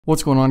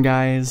What's going on,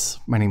 guys?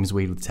 My name is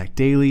Wade with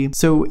TechDaily.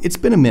 So it's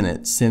been a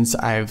minute since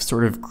I've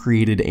sort of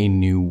created a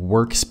new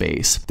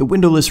workspace. The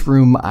windowless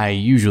room I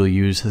usually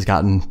use has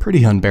gotten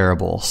pretty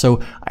unbearable,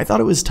 so I thought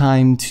it was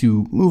time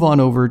to move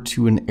on over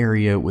to an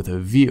area with a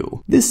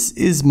view. This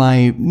is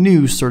my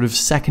new sort of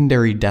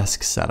secondary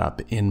desk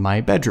setup in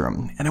my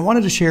bedroom, and I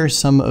wanted to share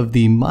some of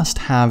the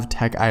must-have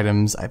tech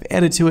items I've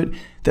added to it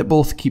that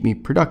both keep me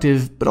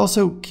productive, but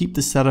also keep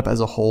the setup as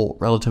a whole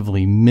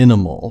relatively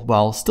minimal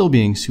while still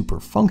being super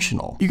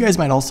functional. You guys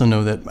might also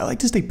know that I like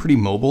to stay pretty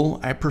mobile.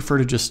 I prefer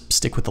to just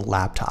stick with the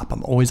laptop.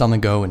 I'm always on the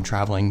go and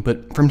traveling,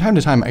 but from time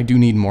to time I do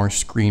need more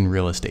screen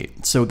real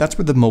estate. So that's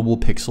where the Mobile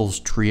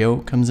Pixels Trio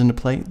comes into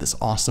play, this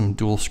awesome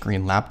dual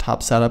screen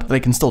laptop setup that I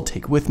can still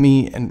take with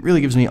me and really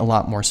gives me a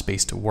lot more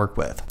space to work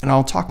with. And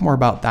I'll talk more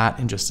about that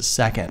in just a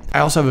second. I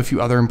also have a few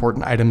other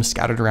important items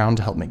scattered around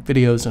to help make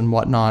videos and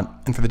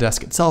whatnot. And for the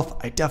desk itself,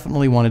 I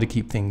definitely wanted to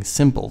keep things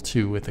simple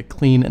too, with a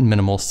clean and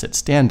minimal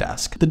sit-stand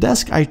desk. The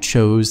desk I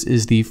chose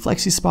is the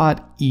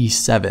FlexiSpot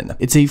E7.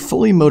 It's a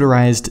fully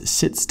motorized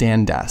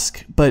sit-stand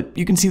desk, but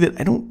you can see that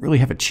I don't really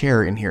have a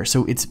chair in here,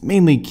 so it's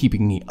mainly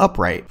keeping me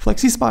upright.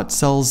 FlexiSpot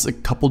sells a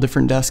couple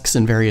different desks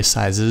in various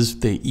sizes,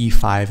 the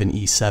E5 and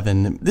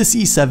E7. This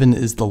E7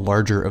 is the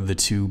larger of the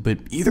two, but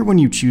either one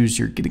you choose,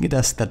 you're getting a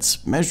desk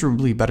that's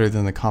measurably better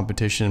than the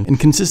competition and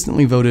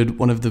consistently voted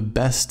one of the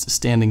best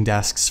standing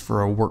desks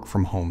for a work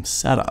from home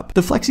setup.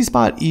 The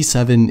FlexiSpot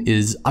E7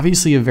 is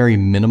obviously a very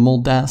minimal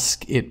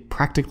desk. It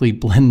practically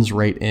blends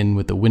right in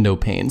with the window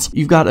panes.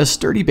 You've got a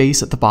sturdy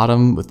base at the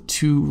bottom with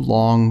two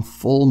long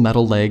full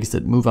metal legs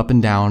that move up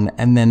and down,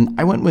 and then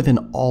I went with an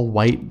all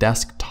white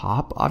desk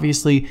top,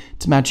 obviously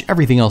to match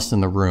everything else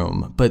in the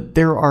room, but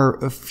there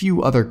are a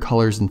few other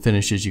colors and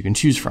finishes you can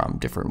choose from,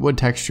 different wood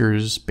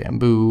textures,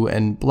 bamboo,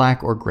 and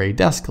black or gray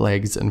desk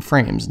legs and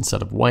frames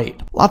instead of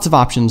white. Lots of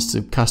options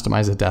to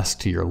customize a desk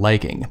to your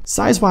liking.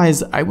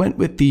 Size-wise, I went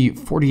with the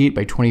 48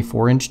 by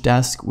 24-inch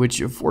desk, which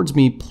affords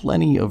me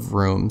plenty of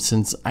room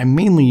since I'm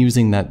mainly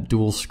using that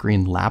dual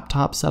screen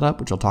laptop setup,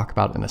 which I'll talk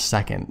about in a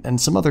second, and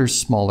some other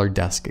smaller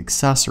desk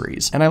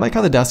accessories. And I like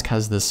how the desk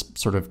has this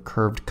sort of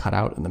curved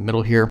cutout in the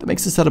middle here that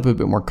makes the setup a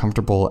bit more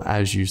comfortable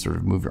as you sort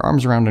of move your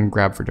arms around and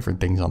grab for different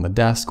things on the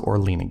desk or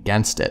lean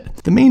against it.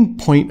 The main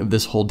point of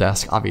this whole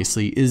desk,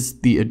 obviously, is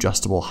the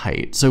adjustable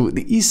height. So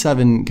the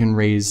E7 can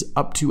raise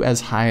up to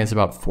as high as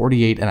about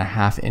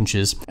 48.5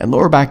 inches and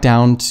lower back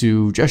down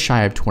to just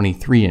shy of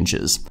 23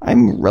 inches.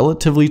 I'm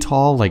relatively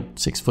tall, like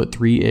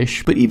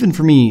 6'3"-ish, but even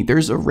for me,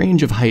 there's a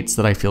range of heights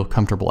that I feel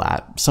comfortable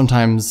at.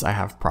 Sometimes I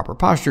have proper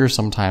posture,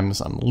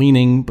 sometimes I'm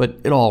leaning, but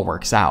it all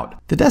works out.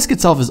 The desk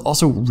itself is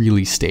also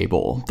really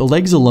stable. The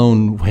legs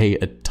alone weigh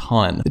a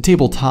ton. The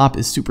tabletop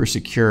is super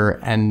secure,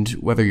 and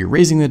whether you're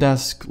raising the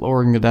desk,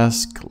 lowering the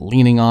desk,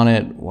 leaning on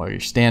it while you're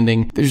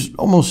standing, there's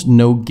almost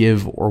no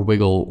give or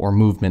wiggle or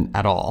movement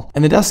at all.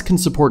 And the desk can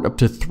support up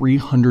to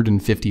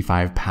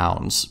 355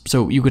 pounds.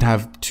 So you could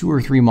have 2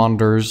 or 3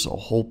 monitors, a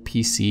whole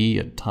PC,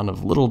 a ton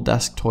of little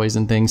desk toys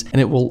and things,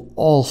 and it will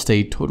all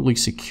stay totally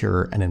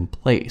secure and in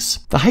place.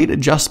 The height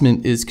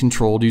adjustment is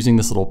controlled using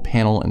this little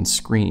panel and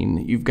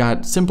screen. You've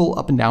got simple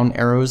up and down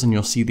arrows, and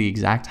you'll see the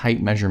exact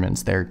height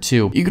measurements there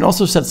too. You can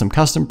also set some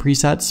custom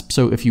presets,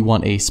 so if you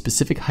want a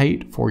specific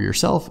height for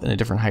yourself and a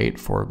different height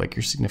for like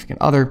your significant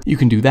other, you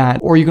can do that.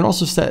 Or you can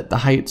also set the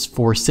heights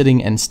for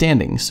sitting and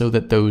standing so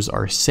that those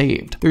are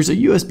saved. There's a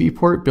USB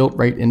port built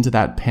right into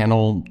that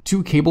panel,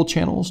 2 cable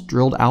channels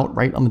drilled out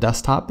right on the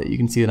desktop that you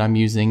can see that I'm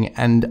using,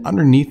 and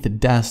underneath the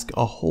desk,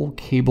 a whole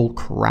cable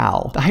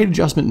corral. The height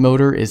adjustment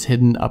motor is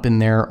hidden up in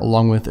there,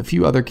 along with a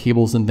few other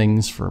cables and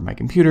things for my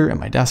computer and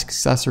my desk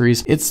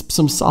accessories. It's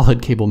some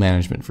solid cable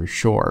management for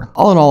sure.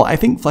 All in all, I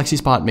think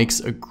FlexiSpot makes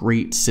a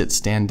great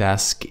sit-stand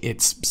desk.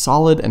 It's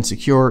solid and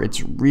secure.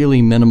 It's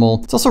really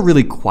minimal. It's also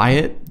really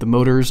quiet. The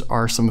motors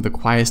are some of the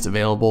quietest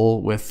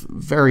available with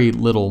very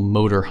little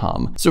motor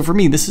hum. So for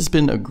me, this has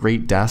been a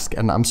great desk,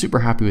 and I'm super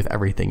happy with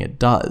everything it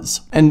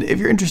does. And if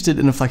you're interested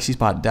in a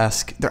FlexiSpot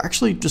desk, they're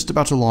actually just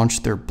about to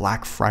launch their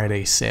Black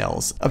Friday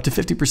sales, up to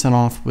 50%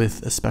 off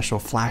with a special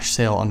flash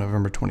sale on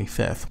November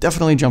 25th.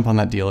 Definitely jump on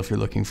that deal if you're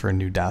looking for a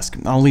new desk.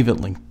 I'll leave it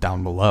linked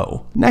down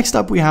below. Next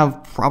up, we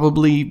have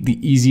probably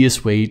the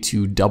easiest way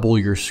to double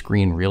your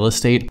screen real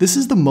estate. This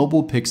is the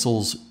Mobile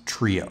Pixels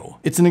Trio.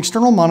 It's an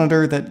external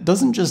monitor that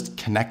doesn't just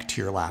connect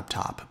to your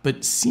laptop,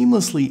 but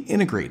seamlessly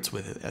integrates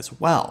with it as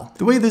well.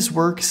 The way this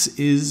works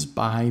is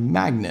by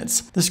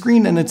magnets. The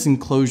screen and its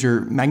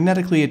enclosure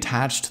magnetically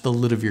attach to the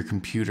lid of your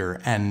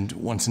computer, and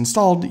once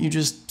installed, you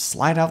just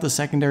slide out the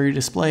secondary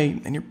display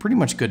and you're pretty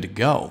much good to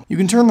go. You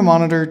can turn the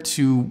monitor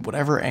to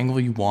whatever angle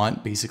you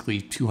want,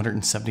 basically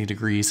 270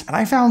 degrees, and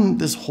I found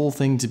this whole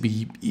thing to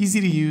be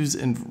easy to use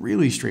and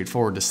really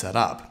straightforward to set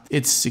up.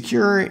 It's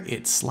secure,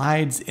 it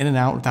slides in and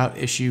out without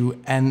issue,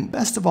 issue, and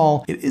best of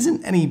all, it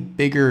isn't any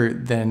bigger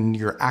than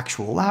your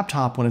actual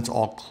laptop when it's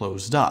all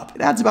closed up.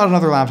 It adds about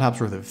another laptop's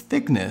worth of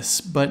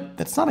thickness, but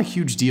that's not a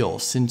huge deal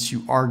since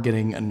you are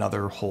getting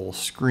another whole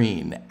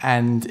screen,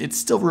 and it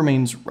still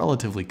remains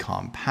relatively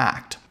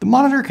compact. The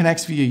monitor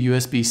connects via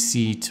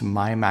USB-C to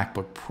my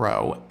MacBook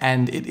Pro,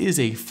 and it is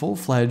a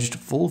full-fledged,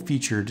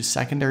 full-featured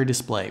secondary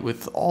display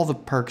with all the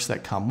perks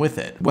that come with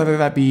it, whether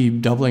that be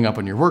doubling up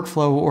on your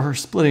workflow or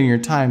splitting your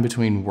time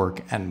between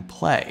work and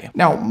play.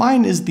 Now,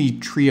 mine is the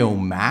Trio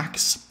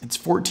Max. It's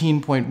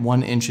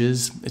 14.1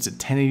 inches, it's a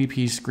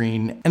 1080p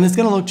screen, and it's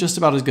gonna look just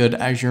about as good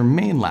as your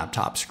main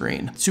laptop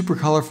screen. It's super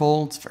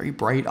colorful, it's very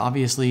bright,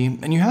 obviously,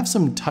 and you have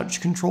some touch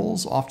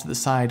controls off to the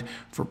side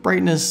for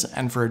brightness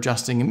and for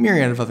adjusting a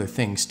myriad of other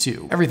things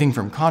too. Everything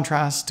from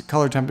contrast to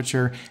color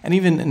temperature, and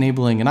even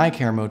enabling an eye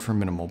care mode for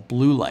minimal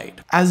blue light.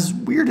 As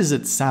weird as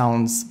it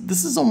sounds,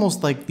 this is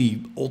almost like the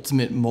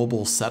ultimate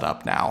mobile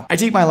setup now. I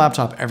take my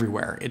laptop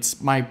everywhere.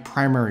 It's my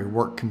primary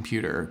work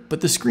computer,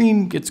 but the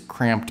screen gets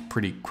cramped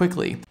pretty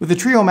quickly. With the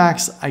Trio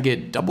Max, I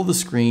get double the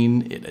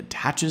screen, it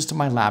attaches to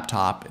my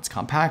laptop, it's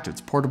compact,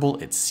 it's portable,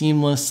 it's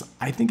seamless.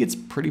 I think it's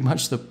pretty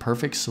much the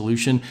perfect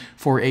solution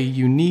for a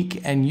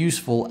unique and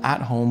useful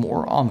at-home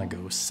or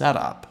on-the-go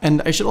setup.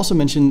 And I should also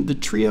mention the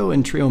Trio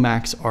and Trio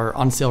Max are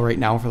on sale right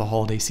now for the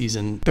holiday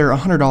season. They're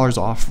 $100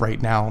 off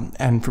right now,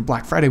 and for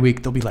Black Friday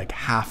week, they'll be like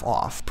half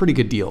off. Pretty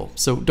good deal,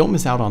 so don't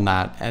miss out on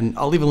that, and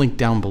I'll leave a link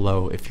down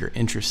below if you're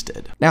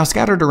interested. Now,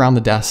 scattered around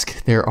the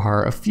desk, there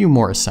are a few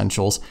more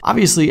essentials.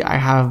 Obviously, I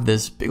have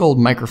this big old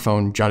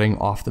microphone jutting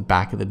off the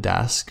back of the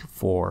desk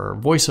for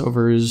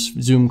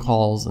voiceovers, Zoom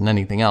calls, and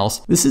anything else.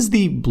 This is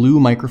the Blue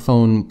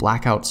Microphone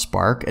Blackout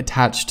Spark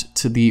attached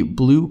to the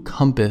Blue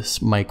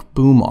Compass mic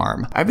boom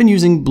arm. I've been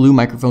using Blue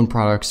microphone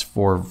products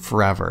for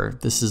forever.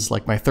 This is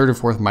like my third or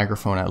fourth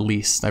microphone at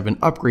least. I've been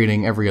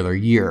upgrading every other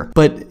year,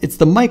 but it's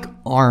the mic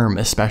arm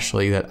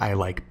especially that I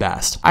like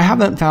best. I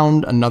haven't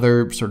found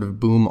another sort of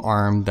boom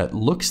arm that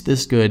looks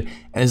this good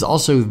and is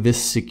also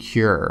this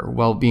secure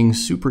while being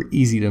super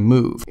easy to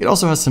move. It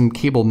also has some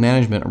cable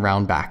management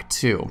around back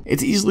too.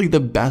 It's easily the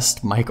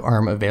best mic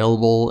arm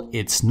available.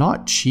 It's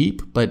not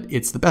cheap, but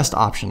it's the best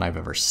option I've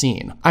ever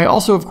seen. I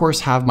also, of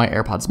course, have my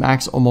AirPods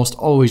Max almost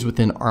always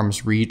within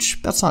arm's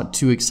reach. That's not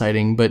too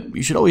exciting, but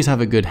you should always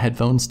have a good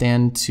headphone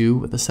stand too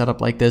with a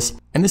setup like this.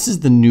 And this is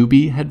the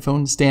Newbee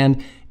headphone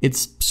stand.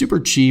 It's super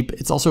cheap,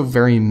 it's also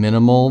very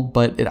minimal,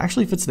 but it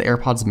actually fits the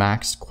AirPods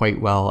Max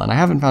quite well, and I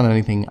haven't found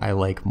anything I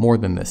like more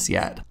than this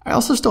yet. I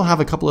also still have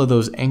a couple of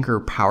those Anker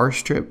power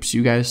strips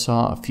you guys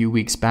saw a few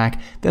weeks back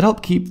that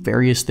help keep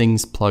various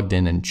things plugged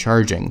in and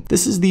charging.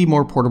 This is the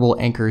more portable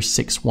Anker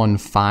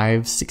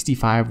 615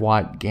 65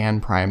 watt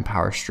GaN Prime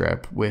power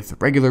strip with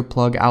regular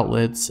plug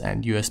outlets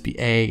and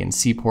USB-A and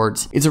C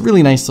ports. It's a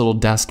really nice little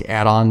desk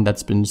add-on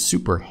that's been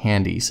super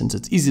handy since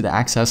it's easy to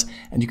access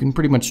and you can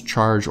pretty much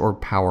charge or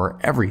power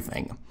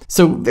everything.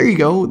 So there you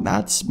go,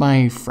 that's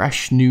my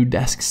fresh new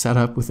desk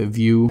setup with a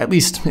view, at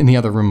least in the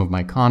other room of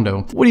my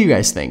condo. What do you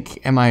guys think?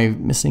 Am I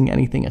missing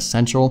anything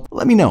essential?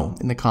 Let me know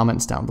in the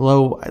comments down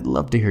below. I'd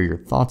love to hear your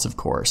thoughts, of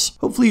course.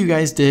 Hopefully you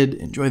guys did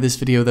enjoy this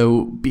video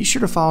though. Be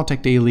sure to follow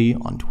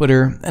TechDaily on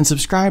Twitter and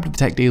subscribe to the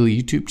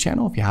TechDaily YouTube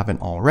channel if you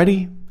haven't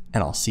already,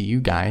 and I'll see you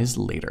guys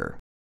later.